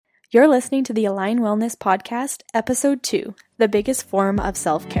You're listening to the Align Wellness Podcast, Episode 2, The Biggest Form of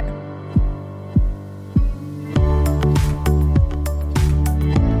Self-Care.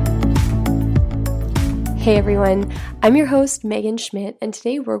 Hey everyone, I'm your host Megan Schmidt, and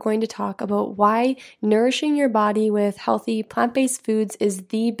today we're going to talk about why nourishing your body with healthy plant-based foods is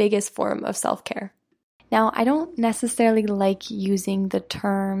the biggest form of self-care. Now, I don't necessarily like using the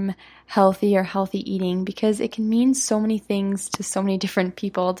term healthy or healthy eating because it can mean so many things to so many different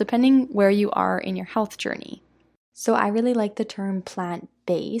people depending where you are in your health journey. So I really like the term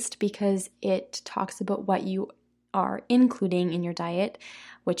plant-based because it talks about what you are including in your diet,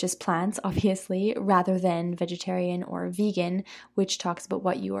 which is plants, obviously, rather than vegetarian or vegan, which talks about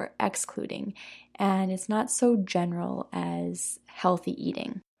what you are excluding. And it's not so general as healthy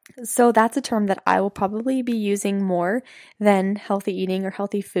eating. So that's a term that I will probably be using more than healthy eating or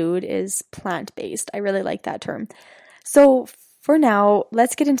healthy food is plant-based. I really like that term. So for now,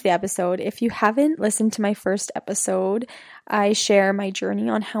 let's get into the episode. If you haven't listened to my first episode, I share my journey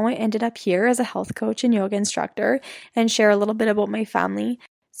on how I ended up here as a health coach and yoga instructor and share a little bit about my family.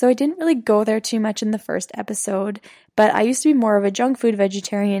 So I didn't really go there too much in the first episode, but I used to be more of a junk food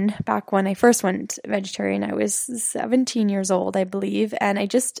vegetarian back when I first went vegetarian. I was 17 years old, I believe, and I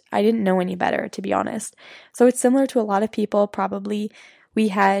didn't know any better, to be honest. So it's similar to a lot of people, probably. We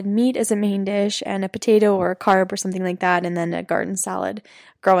had meat as a main dish and a potato or a carb or something like that, and then a garden salad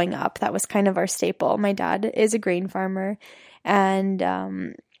growing up. That was kind of our staple. My dad is a grain farmer,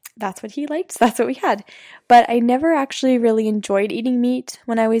 and that's what he liked, so that's what we had. But I never actually really enjoyed eating meat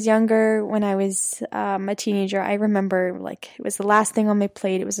when I was younger. When I was a teenager, I remember it was the last thing on my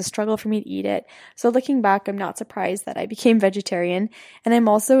plate. It was a struggle for me to eat it. So looking back, I'm not surprised that I became vegetarian. And I'm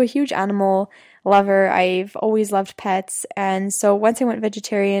also a huge animal lover. I've always loved pets. And so once I went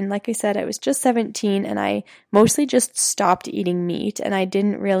vegetarian, like I said, I was just 17 and I mostly just stopped eating meat. And I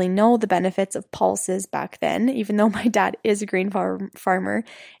didn't really know the benefits of pulses back then, even though my dad is a grain farmer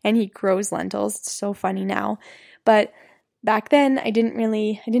and he grows lentils. It's so funny now. But back then, I didn't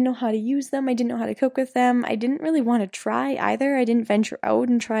know how to use them. I didn't know how to cook with them. I didn't really want to try either. I didn't venture out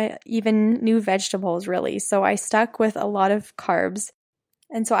and try even new vegetables, really. So I stuck with a lot of carbs.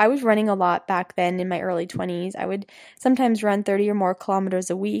 And so I was running a lot back then in my early 20s. I would sometimes run 30 or more kilometers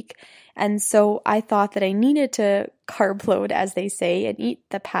a week. And so I thought that I needed to carb load, as they say, and eat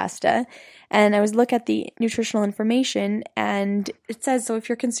the pasta. And I was look at the nutritional information, and it says, so if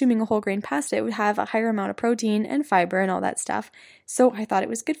you're consuming a whole grain pasta, it would have a higher amount of protein and fiber and all that stuff. So I thought it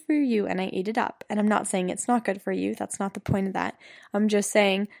was good for you, and I ate it up. And I'm not saying it's not good for you. That's not the point of that. I'm just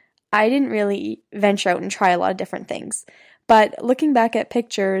saying I didn't really venture out and try a lot of different things. But looking back at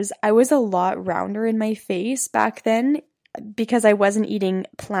pictures, I was a lot rounder in my face back then because I wasn't eating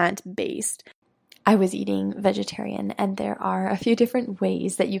plant-based. I was eating vegetarian, and there are a few different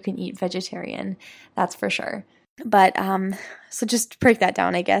ways that you can eat vegetarian, that's for sure. But so just to break that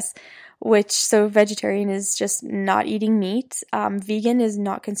down, I guess, so vegetarian is just not eating meat. Vegan is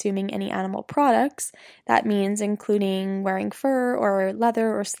not consuming any animal products. That means including wearing fur or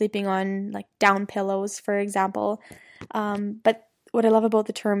leather or sleeping on down pillows, for example. But what I love about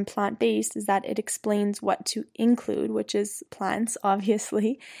the term plant-based is that it explains what to include, which is plants,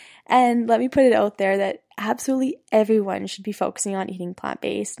 obviously. And let me put it out there that absolutely everyone should be focusing on eating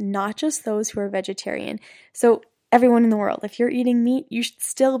plant-based, not just those who are vegetarian. So everyone in the world, if you're eating meat, you should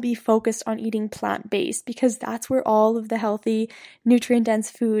still be focused on eating plant-based because that's where all of the healthy, nutrient-dense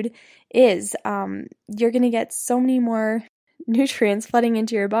food is. You're going to get so many more nutrients flooding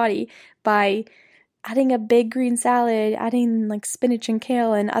into your body by adding a big green salad, adding spinach and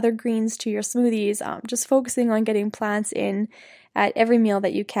kale and other greens to your smoothies, just focusing on getting plants in at every meal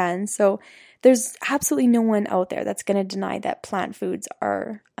that you can. So there's absolutely no one out there that's going to deny that plant foods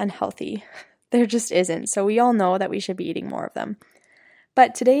are unhealthy. There just isn't. So we all know that we should be eating more of them.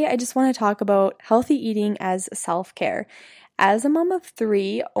 But today I just want to talk about healthy eating as self-care. As a mom of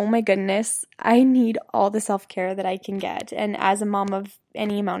 3, oh my goodness, I need all the self-care that I can get. And as a mom of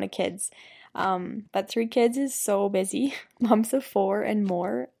any amount of kids, but 3 kids is so busy. Moms of 4 and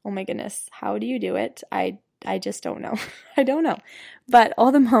more. Oh my goodness. How do you do it? I just don't know. I don't know. But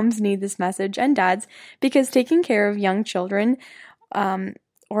all the moms need this message, and dads, because taking care of young children,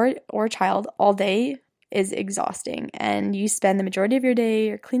 or child all day is exhausting. And you spend the majority of your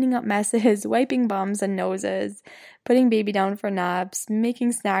day cleaning up messes, wiping bums and noses, putting baby down for naps,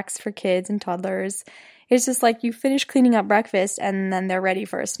 making snacks for kids and toddlers. It's just you finish cleaning up breakfast and then they're ready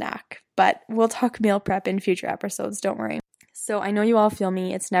for a snack. But we'll talk meal prep in future episodes, don't worry. So I know you all feel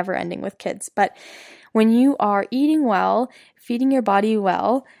me, it's never ending with kids. But when you are eating well, feeding your body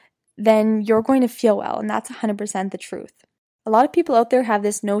well, then you're going to feel well. And that's 100% the truth. A lot of people out there have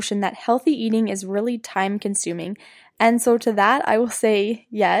this notion that healthy eating is really time consuming. And so to that, I will say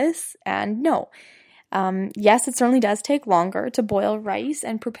yes and no. Yes, it certainly does take longer to boil rice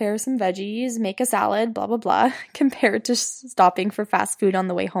and prepare some veggies, make a salad, blah, blah, blah, compared to stopping for fast food on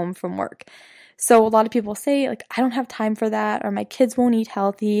the way home from work. So a lot of people say, like, I don't have time for that, or my kids won't eat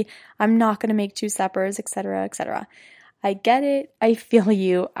healthy, I'm not going to make 2 suppers, etc., etc. I get it. I feel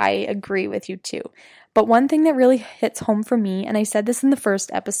you. I agree with you too. But one thing that really hits home for me, and I said this in the first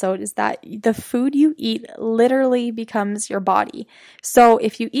episode, is that the food you eat literally becomes your body. So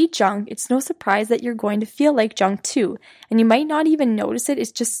if you eat junk, it's no surprise that you're going to feel like junk too. And you might not even notice it.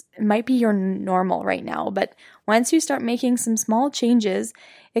 It might be your normal right now. But once you start making some small changes,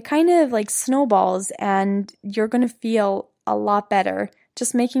 it kind of like snowballs and you're going to feel a lot better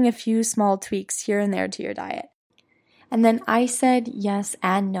just making a few small tweaks here and there to your diet. And then I said yes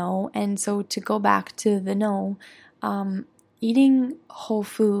and no. And so to go back to the no, eating whole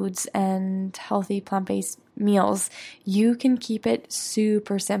foods and healthy plant-based meals, you can keep it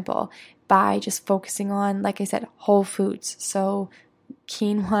super simple by just focusing on, like I said, whole foods. So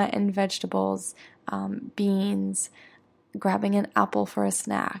quinoa and vegetables, beans, grabbing an apple for a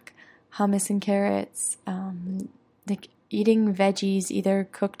snack, hummus and carrots, like eating veggies, either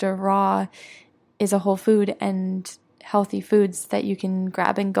cooked or raw, is a whole food, and healthy foods that you can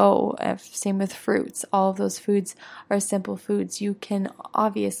grab and go. Same with fruits. All of those foods are simple foods. You can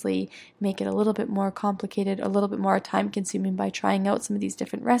obviously make it a little bit more complicated, a little bit more time consuming by trying out some of these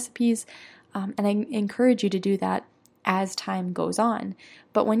different recipes. And I encourage you to do that as time goes on.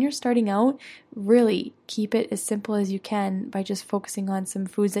 But when you're starting out, really keep it as simple as you can by just focusing on some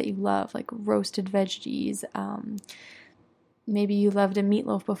foods that you love, like roasted veggies. Maybe you loved a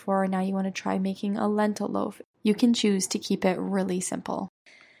meatloaf before, and now you want to try making a lentil loaf. You can choose to keep it really simple.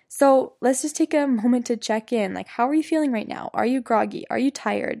 So let's just take a moment to check in. Like, how are you feeling right now? Are you groggy? Are you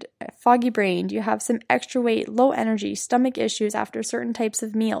tired? Foggy brain? Do you have some extra weight, low energy, stomach issues after certain types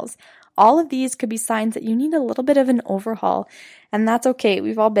of meals? All of these could be signs that you need a little bit of an overhaul, and that's okay.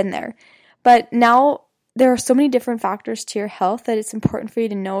 We've all been there. But now there are so many different factors to your health that it's important for you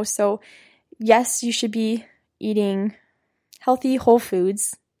to know. So yes, you should be eating healthy whole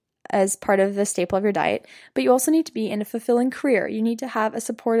foods as part of the staple of your diet, but you also need to be in a fulfilling career. You need to have a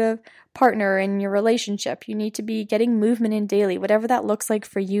supportive partner in your relationship. You need to be getting movement in daily, whatever that looks like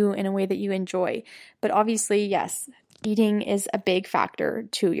for you in a way that you enjoy. But obviously, yes, eating is a big factor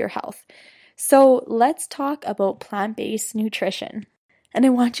to your health. So let's talk about plant-based nutrition. And I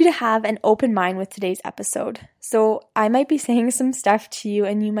want you to have an open mind with today's episode. So I might be saying some stuff to you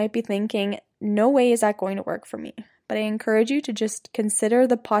and you might be thinking, no way is that going to work for me. But I encourage you to just consider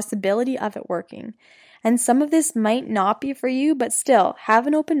the possibility of it working. And some of this might not be for you, but still, have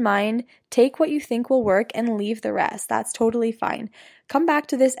an open mind, take what you think will work, and leave the rest. That's totally fine. Come back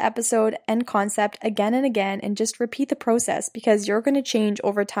to this episode and concept again and again and just repeat the process, because you're going to change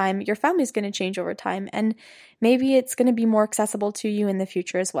over time, your family's going to change over time, and maybe it's going to be more accessible to you in the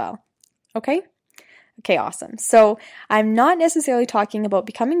future as well. Okay? Okay, awesome. So I'm not necessarily talking about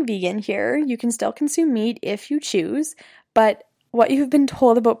becoming vegan here. You can still consume meat if you choose, but what you've been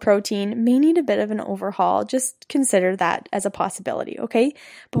told about protein may need a bit of an overhaul. Just consider that as a possibility, okay?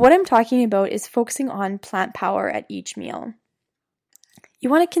 But what I'm talking about is focusing on plant power at each meal. You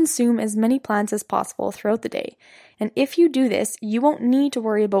want to consume as many plants as possible throughout the day. And if you do this, you won't need to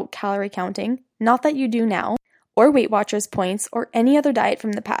worry about calorie counting, not that you do now, or Weight Watchers points, or any other diet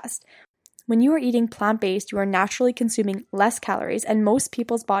from the past. When you are eating plant-based, you are naturally consuming less calories, and most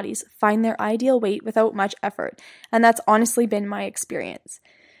people's bodies find their ideal weight without much effort, and that's honestly been my experience.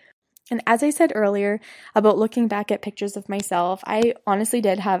 And as I said earlier about looking back at pictures of myself, I honestly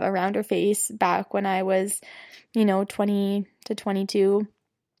did have a rounder face back when I was, 20 to 22.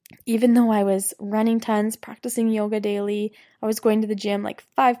 Even though I was running tons, practicing yoga daily, I was going to the gym like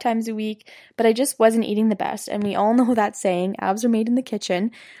 5 times a week, but I just wasn't eating the best. And we all know that saying, abs are made in the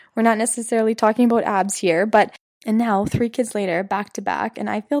kitchen. We're not necessarily talking about abs here, and now 3 kids later, back to back, and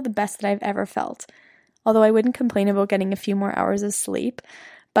I feel the best that I've ever felt. Although I wouldn't complain about getting a few more hours of sleep,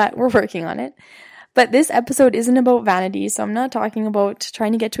 but we're working on it. But this episode isn't about vanity, so I'm not talking about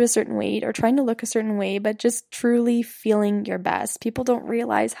trying to get to a certain weight or trying to look a certain way, but just truly feeling your best. People don't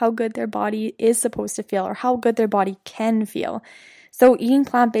realize how good their body is supposed to feel or how good their body can feel. So eating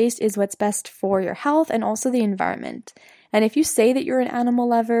plant-based is what's best for your health and also the environment. And if you say that you're an animal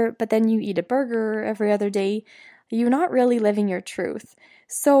lover, but then you eat a burger every other day, you're not really living your truth.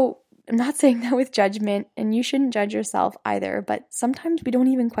 So I'm not saying that with judgment, and you shouldn't judge yourself either, but sometimes we don't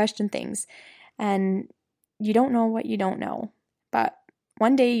even question things. And you don't know what you don't know. But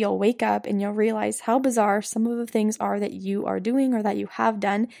one day you'll wake up and you'll realize how bizarre some of the things are that you are doing or that you have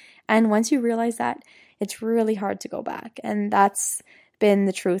done. And once you realize that, it's really hard to go back. And that's been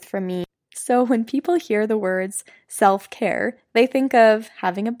the truth for me. So when people hear the words self-care, they think of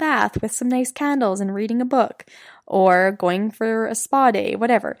having a bath with some nice candles and reading a book, or going for a spa day,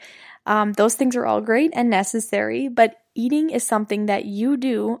 whatever. Those things are all great and necessary, but eating is something that you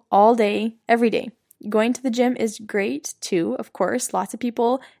do all day, every day. Going to the gym is great too, of course. Lots of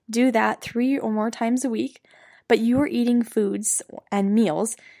people do that 3 or more times a week, but you are eating foods and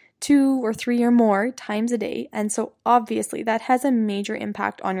meals 2 or 3 or more times a day, and so obviously that has a major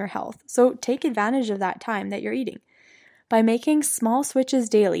impact on your health. So take advantage of that time that you're eating. By making small switches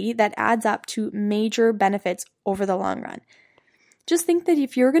daily, that adds up to major benefits over the long run. Just think that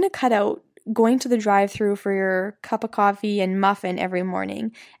if you're going to cut out going to the drive-thru for your cup of coffee and muffin every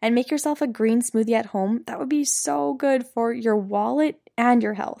morning and make yourself a green smoothie at home, that would be so good for your wallet and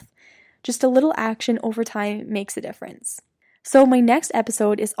your health. Just a little action over time makes a difference. So my next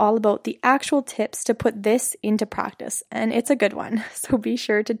episode is all about the actual tips to put this into practice, and it's a good one, so be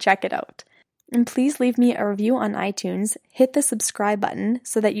sure to check it out. And please leave me a review on iTunes, hit the subscribe button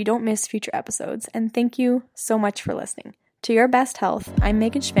so that you don't miss future episodes, and thank you so much for listening. To your best health, I'm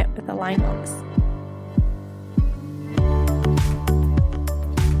Megan Schmidt with Align Wellness.